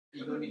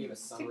You going to give a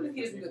summary for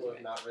people who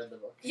have not read the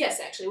book? Yes,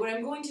 actually. What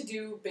I'm going to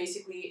do,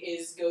 basically,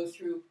 is go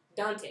through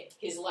Dante,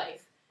 his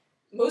life.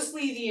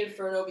 Mostly the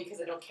Inferno, because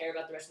I don't care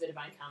about the rest of the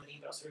Divine Comedy,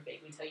 but I'll sort of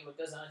vaguely tell you what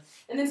goes on.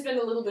 And then spend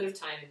a little bit of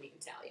time in the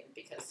Italian,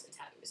 because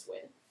Italians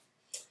win.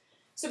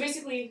 So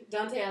basically,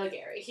 Dante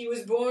Alighieri. He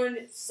was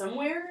born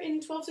somewhere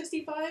in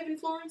 1265 in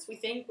Florence, we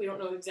think. We don't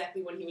know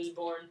exactly when he was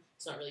born.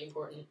 It's not really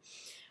important.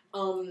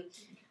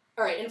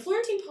 Alright, and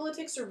Florentine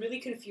politics are really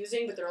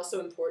confusing, but they're also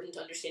important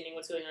to understanding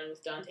what's going on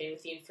with Dante and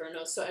with the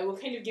Inferno, so I will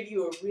kind of give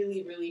you a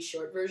really, really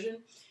short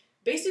version.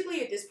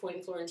 Basically, at this point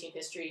in Florentine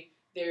history,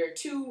 there are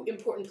two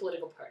important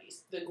political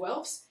parties, the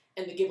Guelphs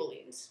and the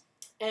Ghibellines.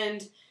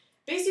 And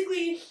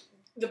basically,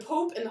 the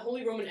Pope and the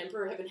Holy Roman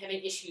Emperor have been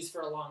having issues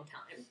for a long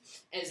time,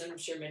 as I'm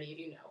sure many of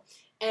you know.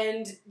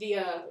 And the,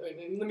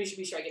 let me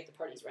be sure I get the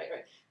parties right.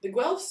 The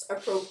Guelphs are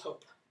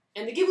pro-Pope,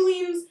 and the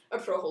Ghibellines are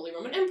pro-Holy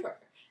Roman Emperor.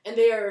 And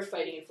they are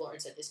fighting in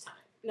Florence at this time.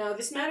 Now,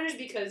 this matters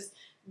because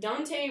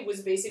Dante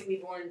was basically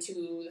born to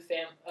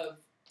the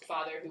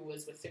father who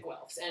was with the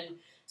Guelphs, and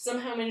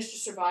somehow managed to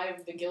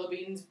survive the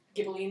Ghibellines,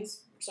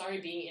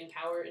 being in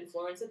power in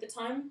Florence at the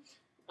time.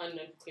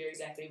 Unclear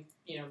exactly,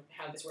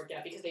 how this worked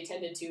out, because they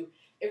tended to,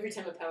 every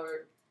time a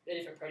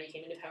different party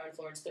came into power in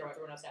Florence, throw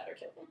everyone else out or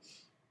kill them.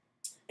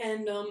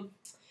 And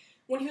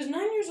when he was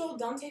 9 years old,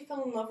 Dante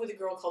fell in love with a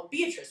girl called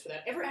Beatrice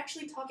without ever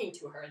actually talking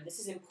to her, and this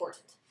is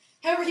important.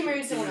 However, he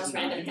married someone else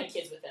random and had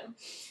kids with them,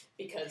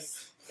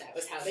 because that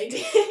was how they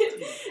did.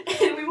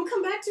 And we will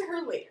come back to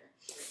her later,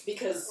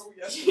 because... Oh,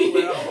 yes, we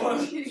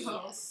will.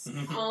 Yes.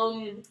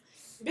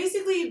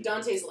 Basically,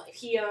 Dante's life.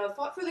 He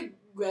fought for the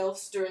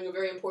Guelphs during a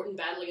very important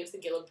battle against the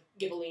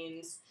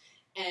Ghibellines,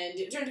 and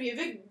it turned to be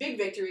a big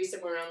victory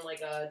somewhere around,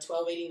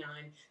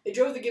 1289. They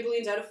drove the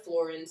Ghibellines out of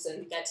Florence,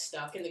 and that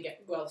stuck, and the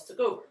Guelphs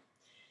took over.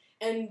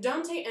 And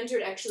Dante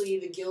entered, actually,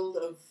 the Guild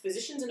of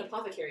Physicians and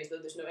Apothecaries, though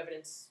there's no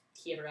evidence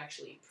he ever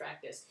actually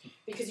practiced,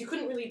 because you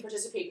couldn't really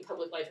participate in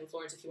public life in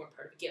Florence if you weren't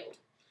part of a guild.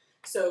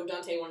 So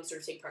Dante wanted to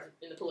sort of take part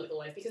in the political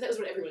life, because that was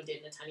what everyone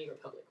did in a tiny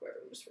republic where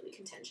everyone was really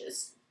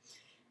contentious.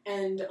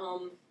 And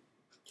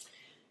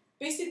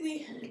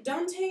basically,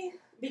 Dante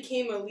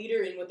became a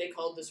leader in what they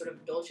called the sort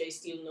of dolce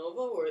stil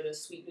novo, or the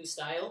sweet new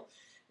style,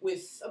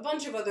 with a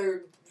bunch of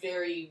other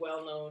very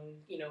well-known,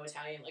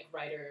 Italian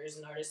writers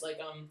and artists,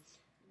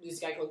 this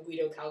guy called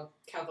Guido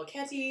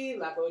Cavalcanti,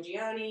 Lapo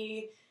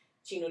Gianni,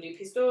 Cino di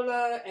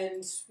Pistola,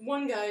 and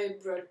one guy,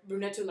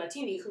 Brunetto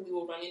Latini, who we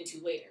will run into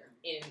later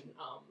in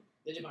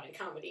the Divine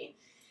Comedy.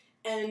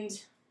 And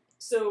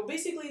so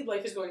basically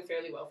life is going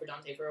fairly well for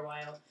Dante for a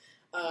while.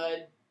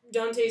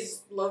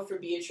 Dante's love for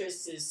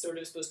Beatrice is sort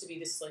of supposed to be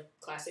this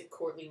classic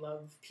courtly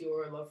love,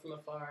 pure love from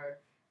afar.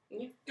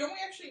 Yeah. Don't we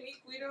actually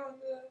meet Guido in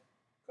the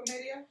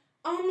Commedia?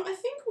 I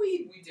think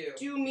we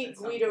do meet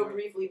Guido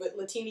briefly, but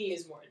Latini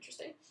is more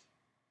interesting.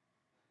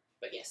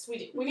 But yes, we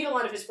do. We meet a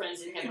lot of his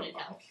friends in heaven and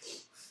hell.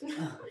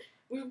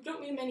 We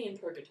don't meet many in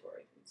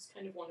purgatory. It's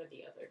kind of one or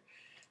the other.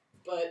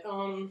 But,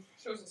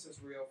 shows us his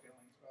real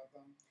feelings about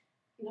them.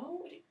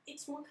 No,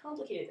 it's more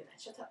complicated than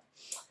that. Shut up.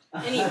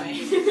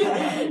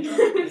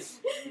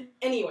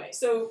 Anyway,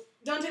 so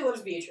Dante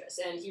loves Beatrice,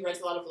 and he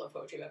writes a lot of love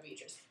poetry about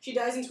Beatrice. She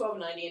dies in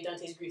 1290, and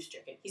Dante's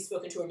grief-stricken. He's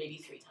spoken to her maybe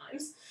 3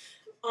 times.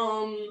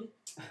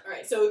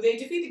 Alright, so they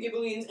defeat the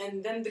Ghibellines,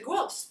 and then the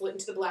Guelphs split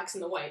into the blacks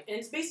and the white, and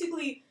it's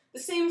basically the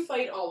same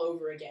fight all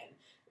over again.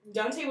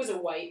 Dante was a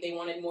white, they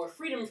wanted more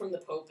freedom from the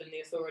Pope and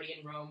the authority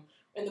in Rome,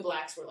 and the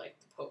blacks were like,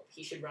 the Pope,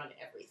 he should run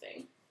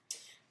everything.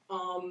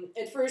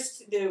 At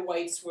first, the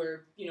whites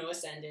were,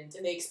 ascendant,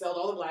 and they expelled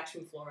all the blacks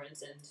from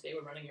Florence, and they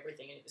were running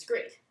everything, and it was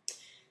great.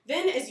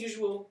 Then, as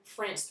usual,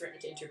 France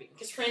threatened to intervene,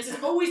 because France is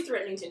always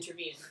threatening to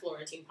intervene in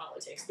Florentine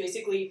politics.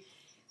 Basically,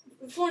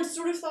 Florence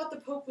sort of thought the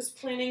Pope was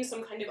planning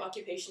some kind of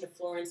occupation of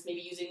Florence,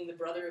 maybe using the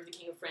brother of the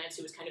King of France,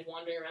 who was kind of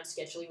wandering around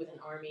sketchily with an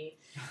army.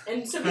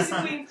 And so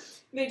basically,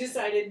 they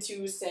decided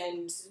to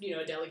send,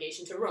 a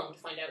delegation to Rome to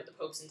find out the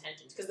Pope's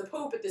intentions. Because the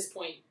Pope, at this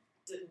point,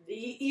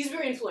 he's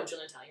very influential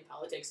in Italian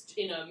politics,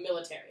 in a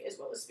military as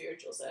well as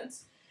spiritual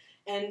sense.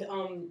 And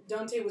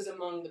Dante was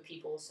among the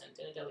people sent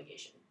in a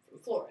delegation from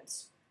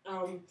Florence.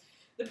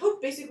 The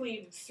Pope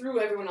basically threw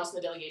everyone else in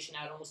the delegation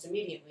out almost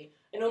immediately,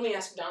 and only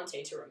asked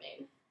Dante to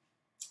remain.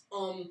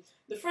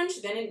 The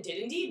French then did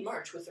indeed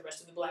march with the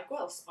rest of the Black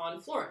Guelphs on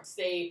Florence.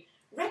 They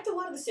wrecked a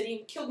lot of the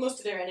city, killed most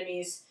of their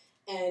enemies,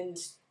 and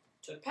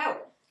took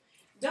power.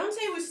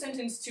 Dante was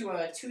sentenced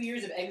to 2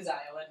 years of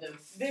exile and a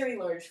very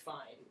large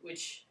fine,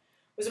 which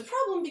was a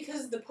problem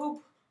because the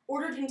Pope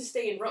ordered him to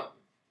stay in Rome,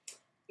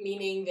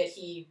 meaning that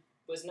he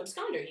was an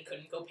absconder. He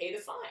couldn't go pay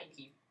the fine.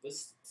 He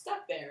was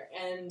stuck there,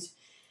 and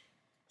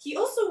he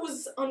also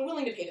was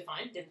unwilling to pay the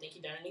fine, didn't think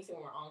he'd done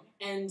anything wrong,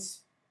 and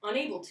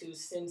unable to,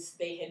 since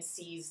they had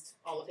seized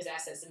all of his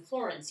assets in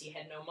Florence. He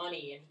had no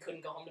money, and he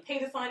couldn't go home to pay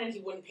the fine, and he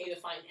wouldn't pay the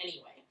fine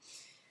anyway.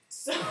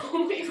 So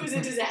it was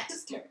a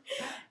disaster.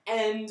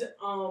 And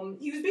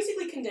he was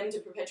basically condemned to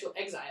perpetual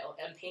exile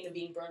on pain of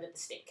being burned at the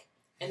stake.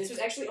 And this was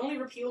actually only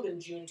repealed in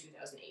June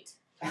 2008.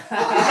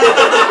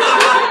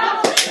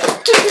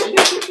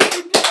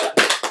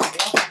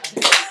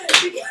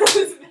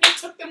 Because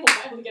took them a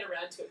while to get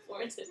around to it.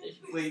 Florence initially.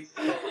 Wait,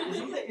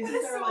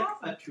 isn't there like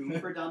a tomb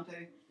for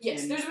Dante?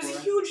 Yes, there was a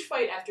huge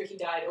fight after he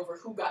died over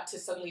who got to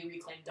suddenly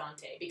reclaim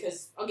Dante,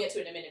 because, I'll get to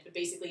it in a minute, but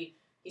basically,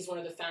 he's one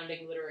of the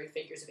founding literary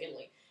figures of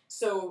Italy.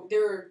 So,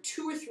 there are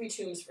 2 or 3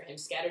 tombs for him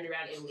scattered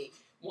around Italy.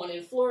 One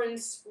in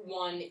Florence,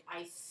 one,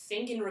 I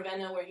think, in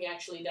Ravenna, where he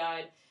actually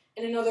died,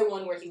 and another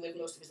one where he lived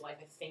most of his life,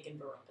 I think, in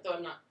Verona, though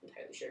I'm not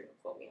entirely sure,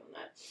 don't quote me on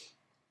that.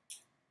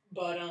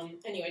 But,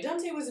 anyway,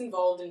 Dante was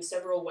involved in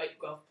several white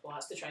guelph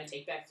plots to try and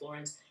take back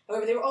Florence.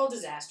 However, they were all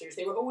disasters.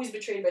 They were always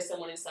betrayed by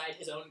someone inside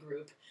his own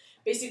group.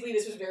 Basically,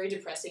 this was very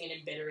depressing and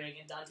embittering,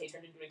 and Dante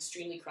turned into an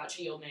extremely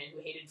crotchety old man who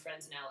hated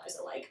friends and allies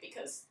alike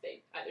because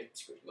they either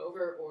screwed him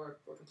over or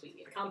were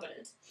completely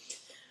incompetent.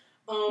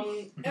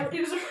 It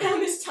was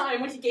around this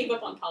time when he gave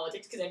up on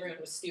politics because everyone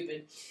was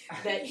stupid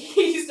that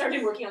he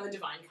started working on the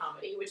Divine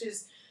Comedy, which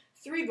is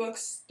 3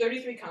 books,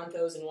 33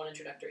 cantos, and 1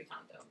 introductory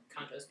canto.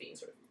 Cantos being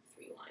sort of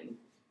 3-line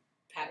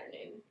pattern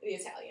in the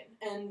Italian.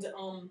 And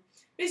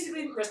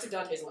basically the rest of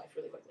Dante's life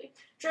really quickly.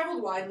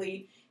 Traveled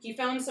widely. He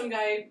found some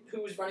guy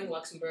who was running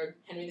Luxembourg,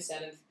 Henry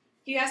VII.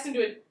 He asked him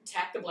to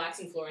attack the blacks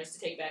in Florence to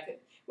take back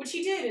it, which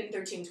he did in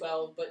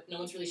 1312, but no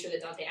one's really sure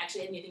that Dante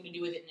actually had anything to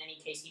do with it in any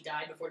case. He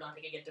died before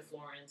Dante could get to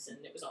Florence,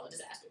 and it was all a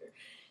disaster.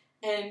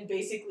 And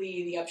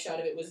basically, the upshot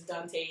of it was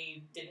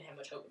Dante didn't have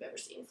much hope of ever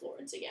seeing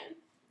Florence again.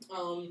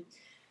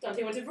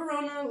 Dante went to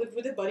Verona, lived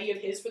with a buddy of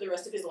his for the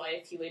rest of his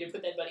life. He later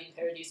put that buddy in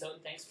Paradiso,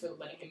 and thanks for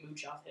letting him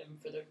mooch off him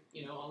for the,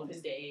 all of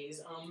his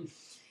days.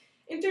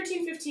 In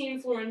 1315,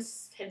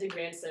 Florence had to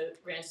grant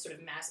sort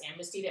of mass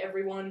amnesty to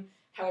everyone.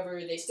 However,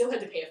 they still had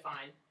to pay a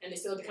fine, and they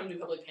still had to come to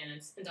public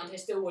penance, and Dante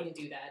still wouldn't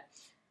do that.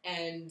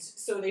 And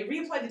so they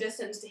reapplied the death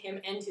sentence to him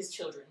and his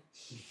children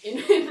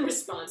in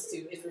response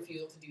to his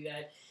refusal to do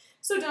that.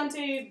 So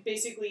Dante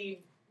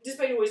basically,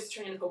 despite always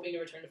trying and hoping to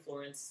return to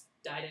Florence,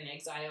 died in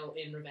exile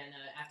in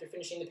Ravenna after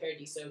finishing the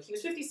Paradiso. He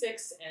was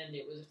 56, and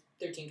it was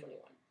 1321.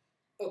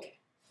 Okay,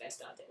 that's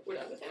Dante. We're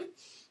done with him.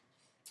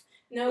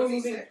 Now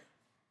moving...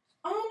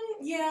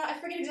 Yeah, I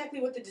forget exactly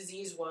what the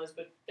disease was,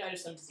 but died of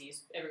some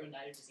disease. Everyone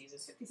died of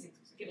diseses. 56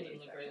 was given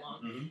didn't live very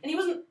long. Mm-hmm. And he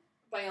wasn't,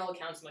 by all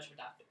accounts, much of a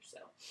doctor, so.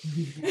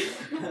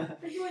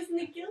 He was in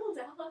the guild,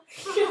 Alla.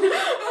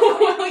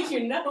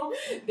 Well,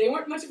 they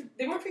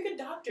weren't pretty good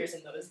doctors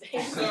in those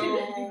days.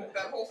 So,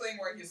 that whole thing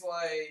where he's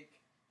like,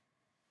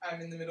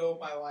 I'm in the middle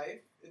of my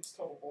life, it's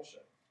total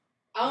bullshit.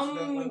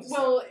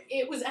 Well,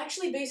 it was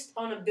actually based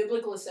on a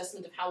biblical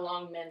assessment of how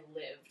long men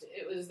lived.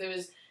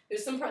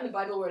 There's some part in the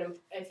Bible where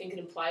I think it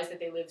implies that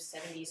they live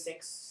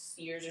 76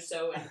 years or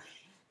so, and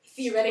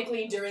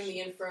theoretically during the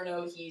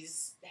Inferno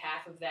he's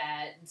half of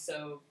that,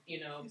 so,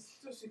 He's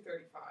supposed to be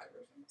 35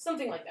 or something.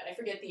 Something like that. I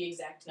forget the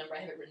exact number.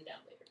 I have it written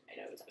down later in my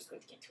notes. I was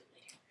going to get to it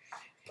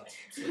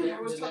later.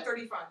 It was till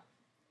 35.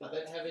 Does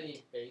that have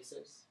any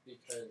basis?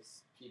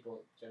 Because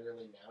people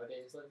generally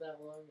nowadays live that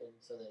long, and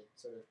so they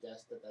sort of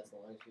guess that that's the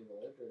longest people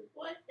lived, or...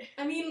 What?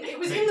 I mean, it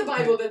was in the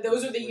Bible that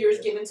those are the years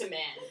given to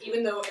man,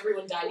 even though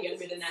everyone died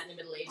younger than that in the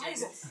Middle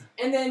Ages.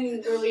 And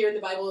then earlier in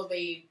the Bible,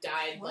 they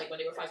died, like, when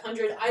they were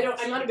 500.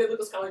 I'm not a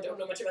biblical scholar, don't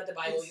know much about the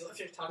Bible. You'll have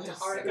to talk to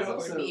Harika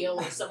or Neil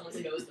or someone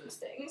who knows those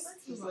things.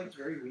 There's, like,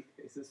 very weak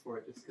basis for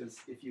it, just because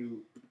if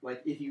you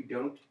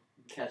don't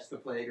catch the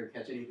plague or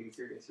catch anything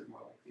serious, you're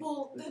more likely.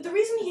 Well, the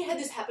reason he had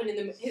this happen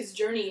in his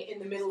journey in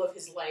the middle of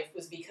his life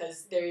was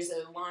because there's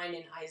a line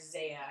in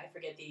Isaiah, I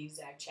forget the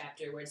exact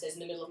chapter, where it says, in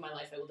the middle of my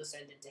life I will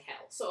descend into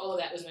hell. So all of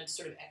that was meant to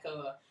sort of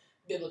echo a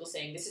biblical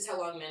saying, this is how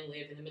long men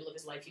live, in the middle of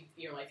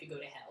your life you go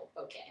to hell.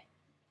 Okay.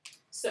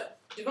 So,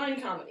 Divine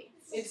Comedy.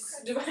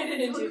 It's divided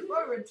into... Look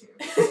forward to.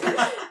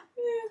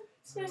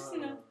 It's nice to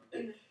know.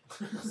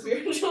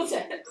 Spiritual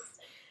text.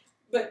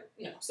 But,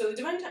 no. So the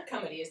Divine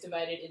Comedy is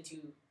divided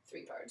into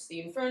 3 parts.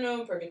 The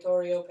Inferno,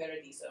 Purgatorio,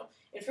 Paradiso.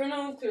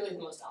 Inferno, clearly the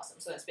most awesome,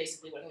 so that's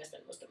basically what I'm going to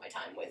spend most of my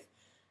time with.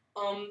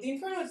 The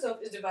Inferno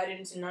itself is divided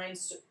into 9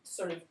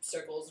 sort of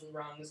circles and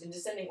rungs in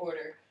descending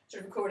order,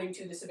 sort of according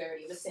to the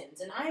severity of the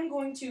sins. And I'm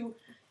going to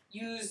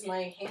use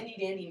my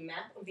handy-dandy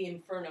map of the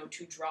Inferno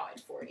to draw it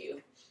for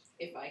you,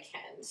 if I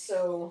can.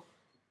 So,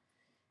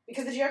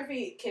 because the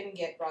geography can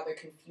get rather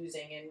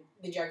confusing, and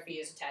the geography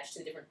is attached to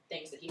the different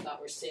things that he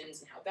thought were sins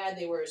and how bad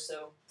they were,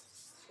 so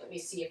let me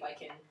see if I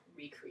can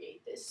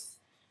recreate this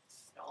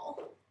at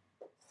all.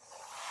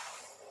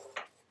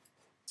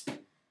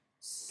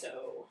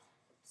 So,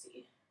 let's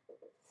see.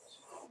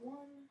 1.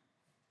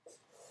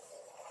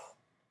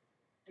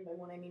 And by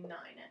 1 I mean 9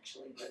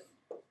 actually, but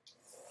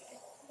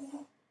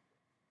okay.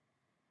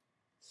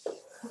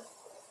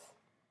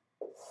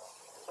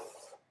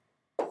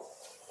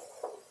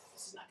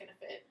 This is not gonna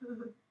fit.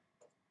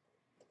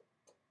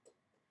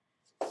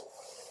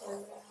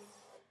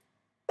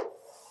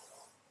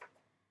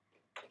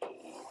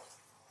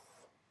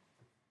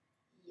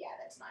 Yeah,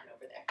 that's 9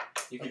 over there.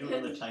 You can do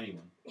another tiny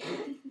one.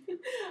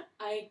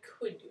 I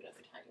could do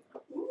another tiny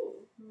one.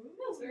 Ooh,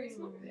 that was very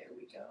smart. There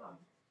we go.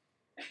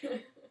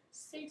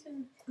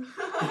 Satan.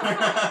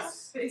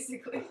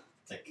 Basically.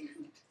 Tick.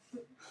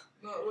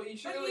 Well, you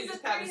should But really he's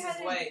just a have his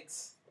three-headed-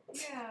 legs.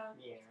 Yeah.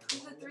 Yeah.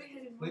 He's a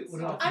 3-headed Wait,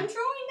 what monster. about- I'm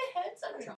drawing the heads. I'm